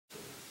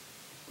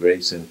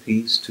Grace and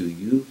peace to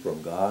you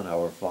from God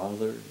our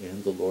Father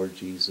and the Lord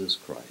Jesus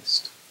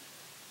Christ.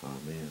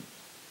 Amen.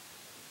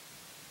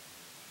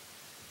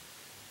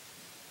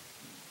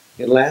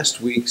 In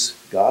last week's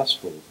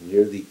gospel,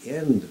 near the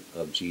end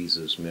of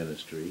Jesus'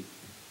 ministry,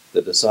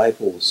 the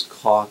disciples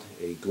caught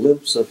a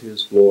glimpse of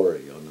his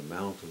glory on the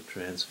Mount of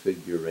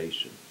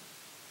Transfiguration.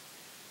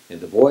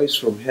 And a voice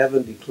from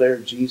heaven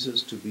declared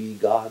Jesus to be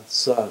God's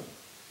Son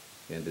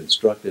and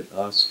instructed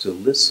us to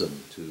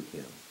listen to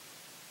him.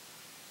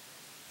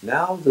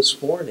 Now,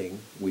 this morning,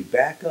 we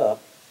back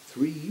up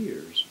 3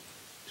 years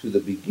to the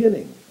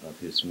beginning of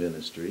his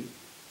ministry.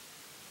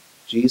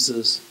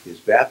 Jesus is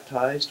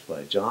baptized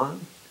by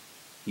John.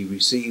 He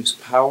receives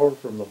power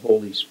from the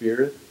Holy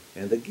Spirit,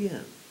 and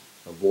again,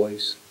 a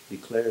voice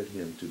declared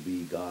him to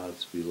be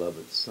God's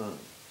beloved Son.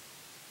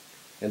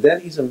 And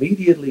then he's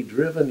immediately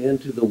driven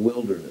into the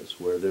wilderness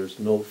where there's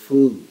no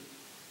food,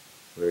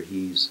 where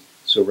he's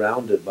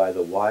surrounded by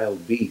the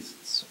wild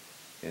beasts,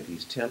 and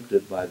he's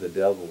tempted by the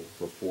devil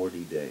for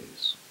 40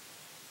 days.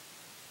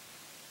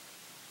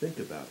 Think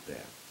about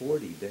that.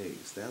 40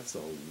 days. That's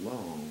a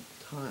long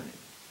time.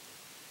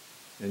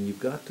 And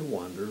you've got to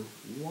wonder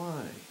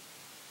why.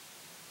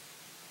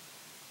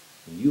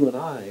 And you and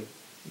I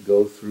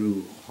go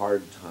through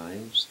hard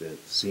times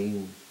that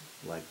seem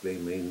like they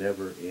may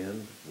never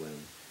end when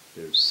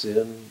there's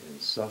sin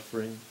and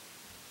suffering.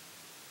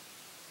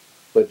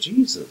 But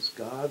Jesus,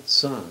 God's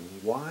Son,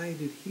 why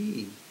did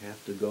he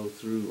have to go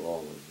through all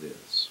of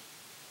this?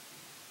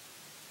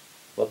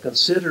 Well,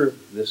 consider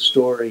this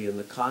story in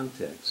the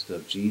context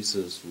of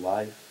Jesus'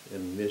 life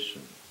and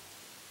mission.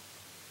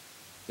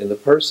 In the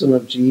person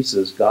of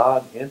Jesus,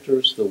 God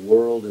enters the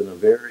world in a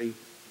very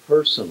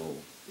personal,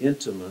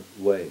 intimate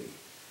way.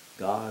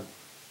 God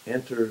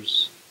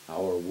enters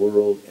our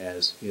world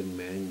as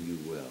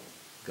Emmanuel,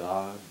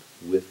 God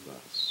with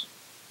us,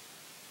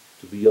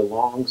 to be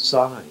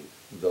alongside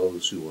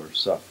those who are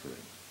suffering,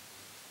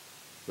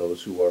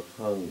 those who are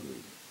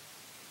hungry,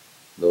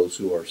 those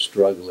who are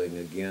struggling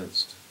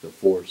against the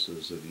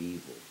forces of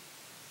evil.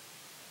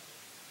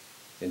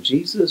 And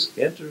Jesus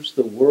enters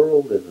the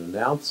world and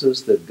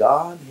announces that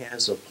God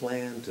has a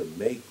plan to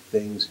make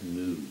things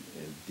new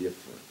and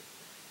different.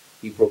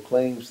 He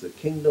proclaims the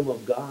kingdom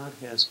of God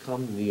has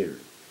come near.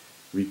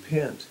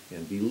 Repent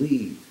and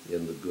believe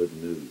in the good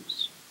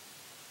news.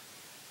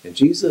 And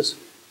Jesus'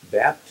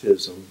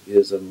 baptism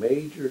is a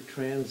major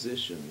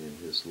transition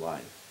in his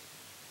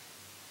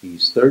life.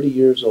 He's 30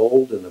 years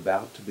old and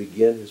about to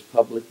begin his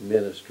public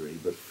ministry,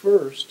 but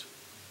first,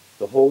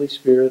 the Holy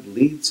Spirit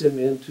leads him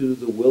into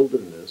the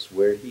wilderness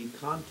where he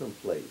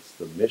contemplates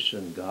the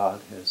mission God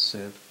has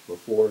sent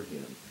before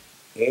him.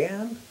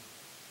 And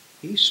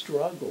he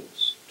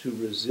struggles to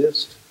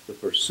resist the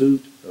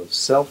pursuit of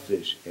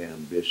selfish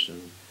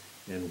ambition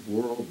and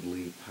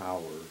worldly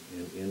power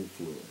and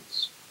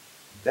influence.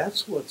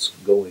 That's what's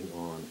going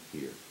on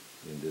here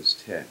in this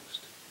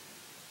text.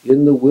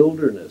 In the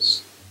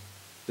wilderness,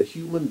 the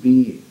human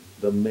being,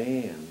 the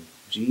man,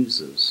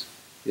 Jesus,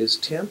 is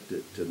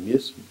tempted to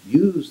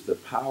misuse the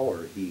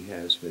power he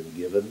has been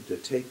given to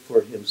take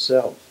for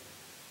himself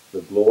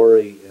the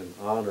glory and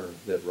honor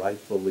that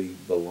rightfully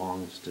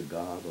belongs to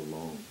God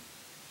alone.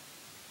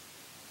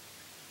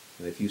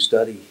 And if you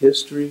study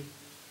history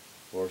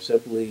or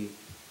simply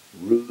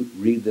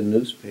read the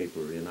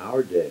newspaper in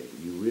our day,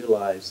 you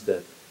realize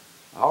that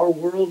our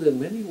world in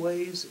many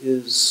ways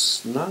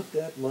is not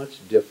that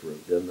much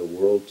different than the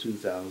world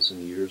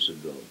 2,000 years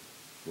ago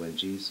when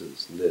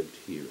Jesus lived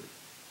here.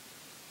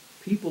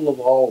 People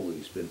have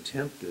always been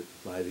tempted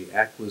by the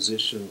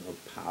acquisition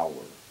of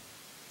power.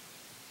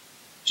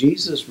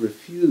 Jesus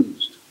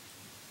refused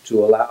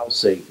to allow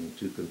Satan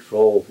to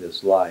control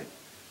his life,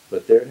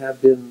 but there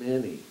have been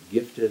many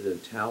gifted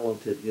and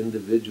talented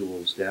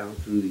individuals down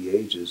through the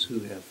ages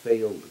who have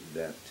failed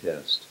that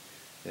test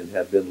and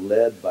have been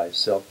led by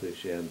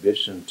selfish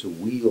ambition to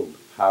wield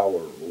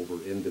power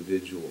over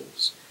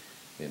individuals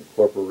and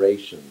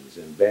corporations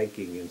and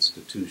banking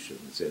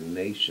institutions and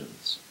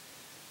nations.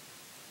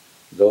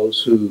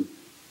 Those who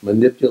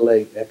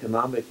manipulate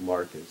economic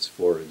markets,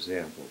 for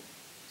example,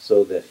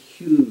 so that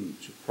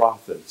huge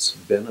profits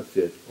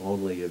benefit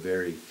only a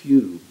very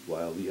few,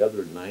 while the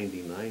other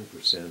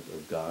 99%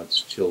 of God's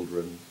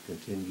children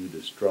continue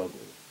to struggle.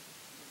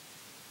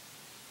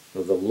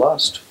 So the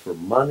lust for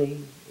money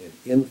and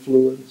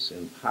influence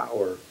and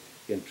power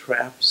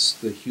entraps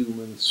the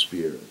human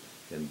spirit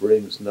and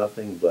brings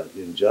nothing but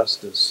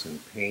injustice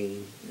and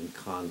pain and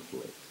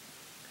conflict.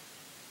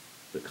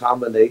 The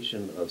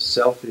combination of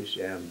selfish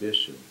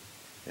ambition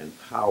and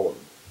power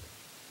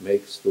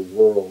makes the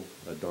world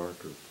a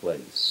darker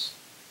place.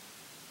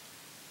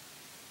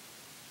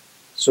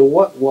 So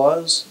what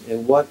was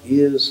and what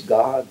is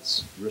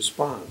God's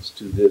response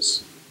to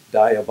this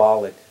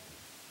diabolic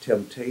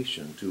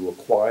temptation to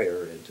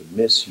acquire and to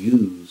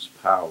misuse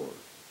power?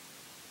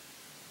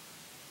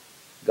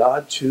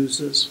 God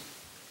chooses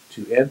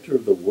to enter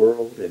the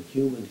world and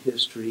human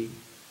history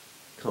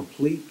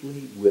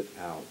completely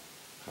without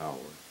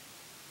power.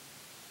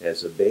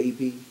 As a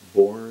baby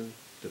born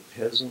to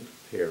peasant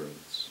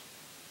parents,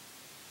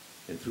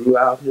 And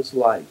throughout his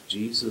life,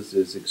 Jesus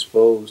is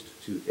exposed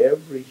to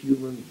every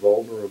human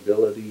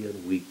vulnerability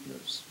and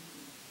weakness.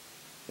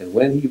 And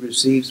when he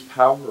receives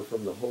power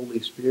from the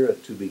Holy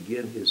Spirit to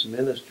begin his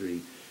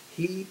ministry,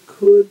 he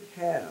could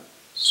have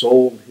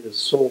sold his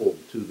soul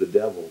to the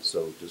devil,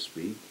 so to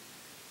speak,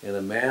 and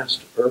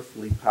amassed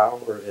earthly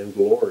power and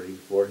glory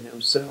for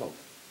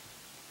himself.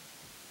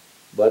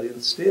 But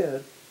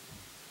instead,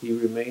 he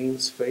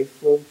remains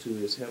faithful to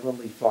his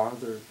heavenly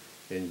Father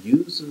and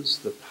uses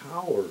the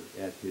power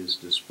at his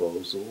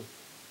disposal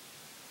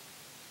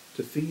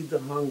to feed the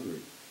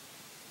hungry,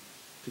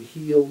 to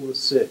heal the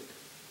sick,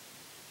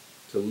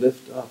 to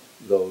lift up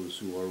those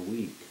who are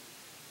weak.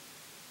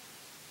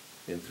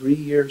 And 3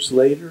 years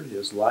later,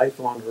 his life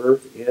on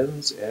earth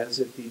ends as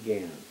it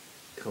began,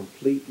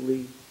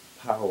 completely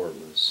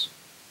powerless,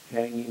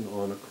 hanging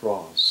on a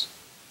cross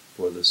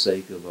for the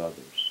sake of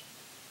others.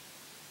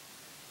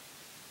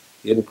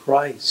 In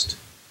Christ,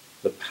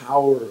 the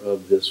power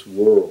of this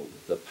world,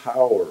 the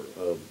power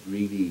of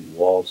greedy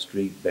Wall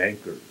Street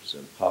bankers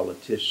and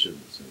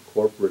politicians and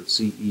corporate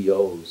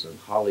CEOs and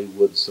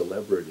Hollywood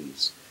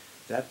celebrities,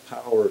 that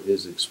power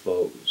is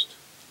exposed.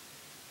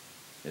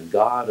 And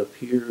God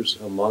appears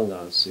among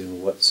us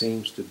in what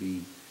seems to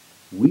be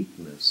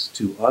weakness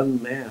to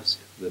unmask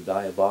the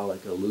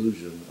diabolic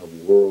illusion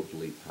of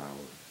worldly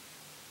power.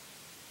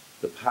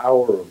 The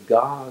power of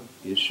God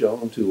is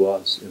shown to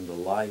us in the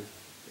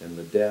life and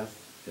the death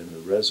and the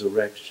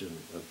resurrection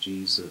of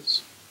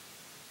Jesus.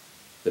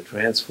 The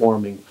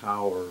transforming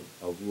power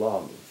of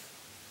love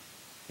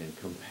and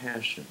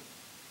compassion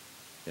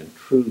and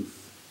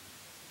truth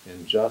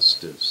and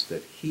justice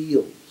that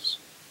heals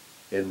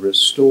and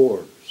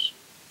restores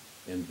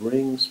and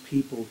brings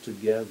people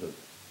together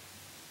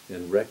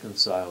and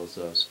reconciles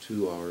us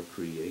to our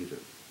Creator.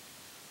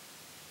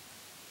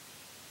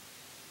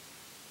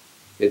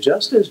 And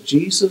just as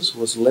Jesus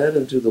was led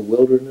into the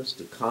wilderness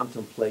to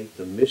contemplate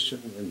the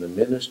mission and the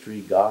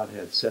ministry God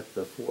had set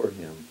before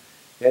him,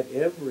 at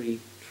every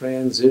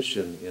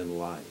transition in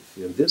life,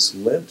 in this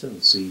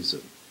Lenten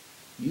season,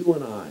 you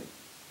and I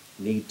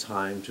need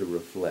time to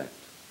reflect,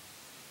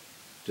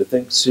 to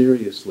think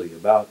seriously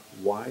about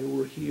why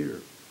we're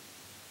here,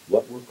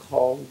 what we're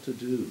called to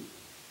do.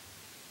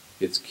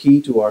 It's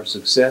key to our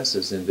success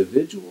as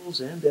individuals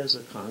and as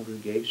a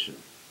congregation.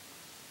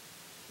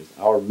 It's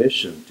our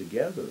mission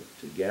together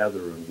to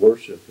gather and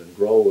worship and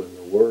grow in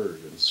the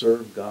Word and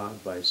serve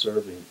God by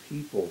serving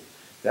people.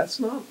 That's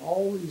not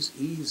always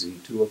easy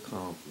to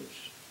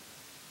accomplish.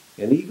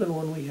 And even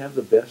when we have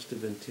the best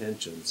of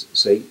intentions,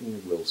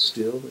 Satan will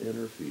still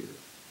interfere.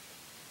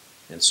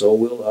 And so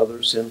will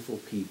other sinful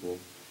people,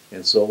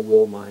 and so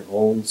will my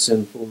own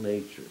sinful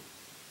nature.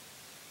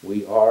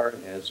 We are,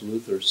 as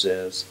Luther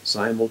says,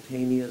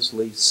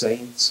 simultaneously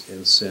saints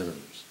and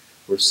sinners.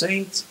 We're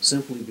saints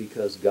simply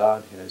because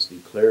God has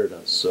declared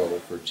us so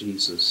for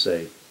Jesus'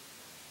 sake.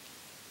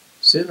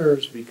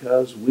 Sinners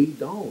because we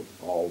don't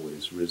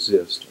always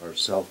resist our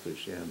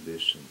selfish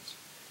ambitions.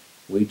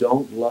 We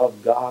don't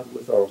love God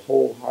with our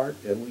whole heart,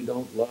 and we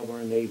don't love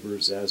our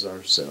neighbors as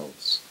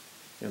ourselves.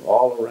 And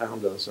all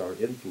around us are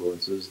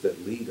influences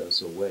that lead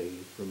us away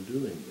from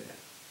doing that.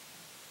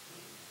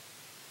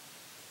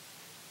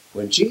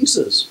 When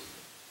Jesus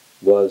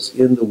was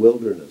in the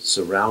wilderness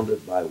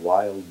surrounded by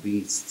wild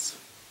beasts,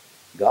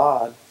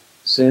 God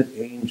sent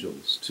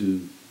angels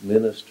to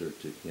minister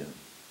to him.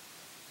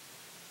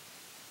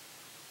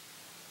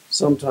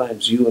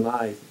 Sometimes you and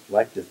I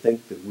like to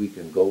think that we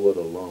can go it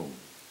alone.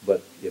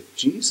 But if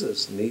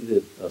Jesus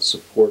needed a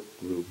support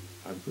group,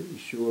 I'm pretty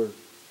sure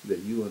that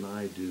you and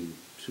I do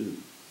too.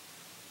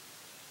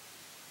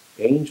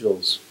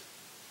 Angels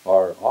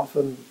are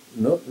often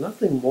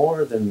nothing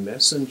more than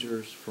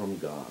messengers from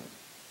God.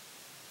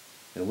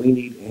 And we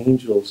need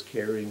angels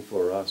caring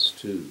for us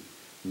too.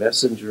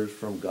 Messengers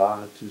from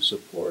God to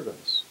support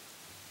us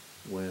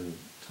when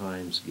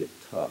times get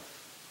tough.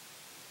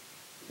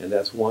 And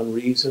that's one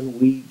reason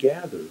we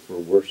gather for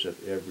worship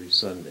every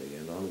Sunday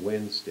and on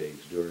Wednesdays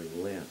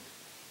during Lent.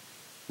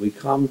 We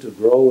come to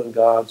grow in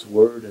God's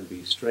Word and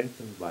be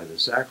strengthened by the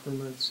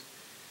sacraments,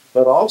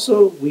 but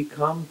also we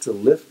come to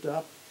lift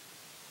up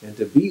and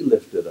to be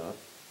lifted up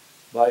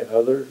by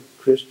other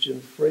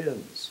Christian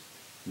friends,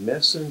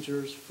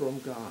 messengers from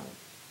God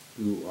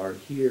who are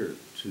here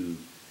to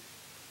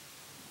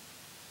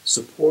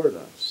support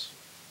us.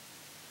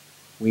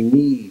 We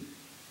need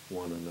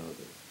one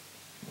another.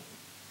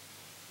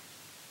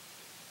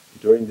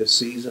 During this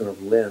season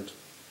of Lent,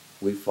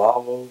 we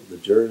follow the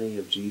journey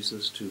of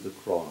Jesus to the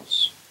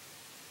cross.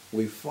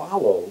 We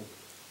follow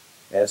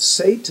as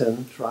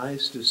Satan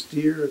tries to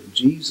steer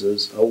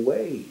Jesus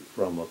away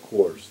from a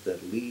course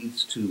that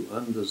leads to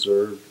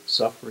undeserved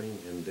suffering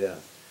and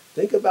death.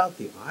 Think about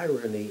the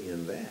irony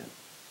in that.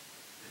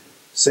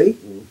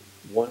 Satan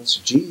wants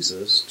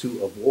Jesus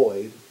to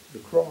avoid the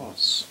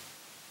cross.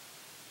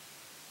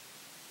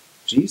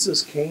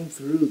 Jesus came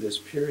through this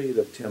period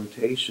of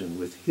temptation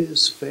with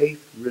his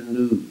faith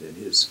renewed and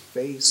his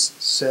face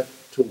set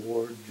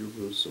toward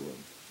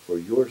Jerusalem for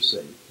your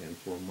sake and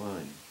for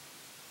mine.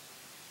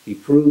 He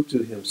proved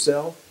to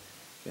himself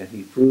And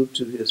he proved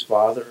to his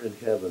Father in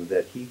heaven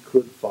that he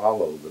could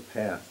follow the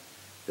path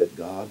that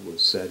God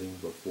was setting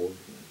before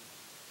him.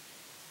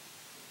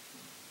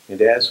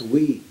 And as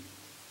we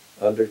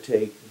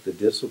undertake the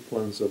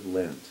disciplines of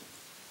Lent,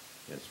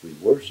 as we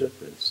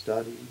worship and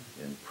study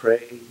and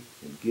pray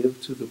and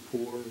give to the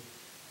poor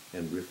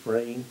and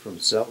refrain from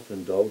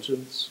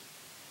self-indulgence,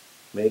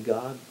 may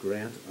God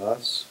grant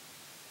us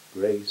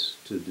grace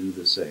to do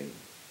the same.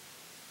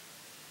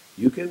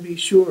 You can be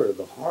sure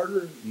the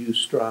harder you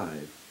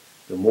strive,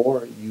 the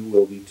more you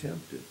will be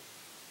tempted.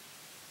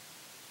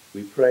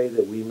 We pray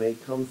that we may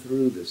come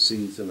through the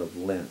season of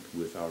Lent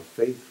with our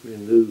faith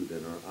renewed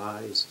and our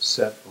eyes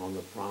set on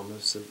the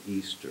promise of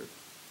Easter.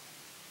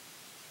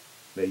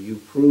 May you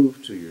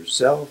prove to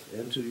yourself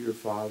and to your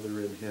Father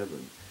in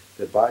heaven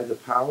that by the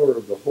power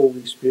of the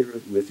Holy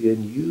Spirit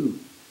within you,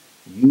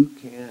 you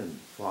can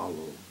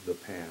follow the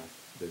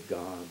path that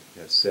God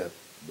has set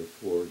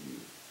before you.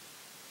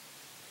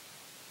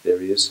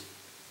 There is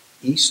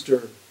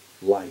Easter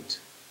light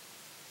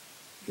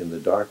in the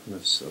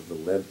darkness of the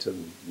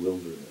Lenten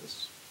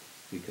wilderness,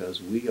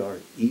 because we are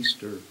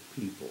Easter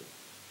people,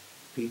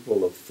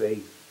 people of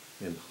faith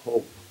and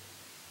hope,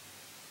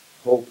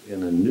 hope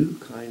in a new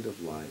kind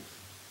of life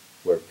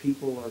where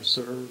people are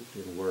served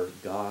and where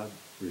God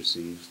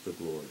receives the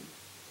glory.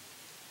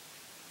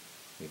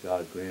 May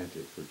God grant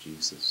it for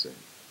Jesus' sake.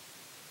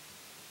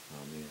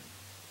 Amen.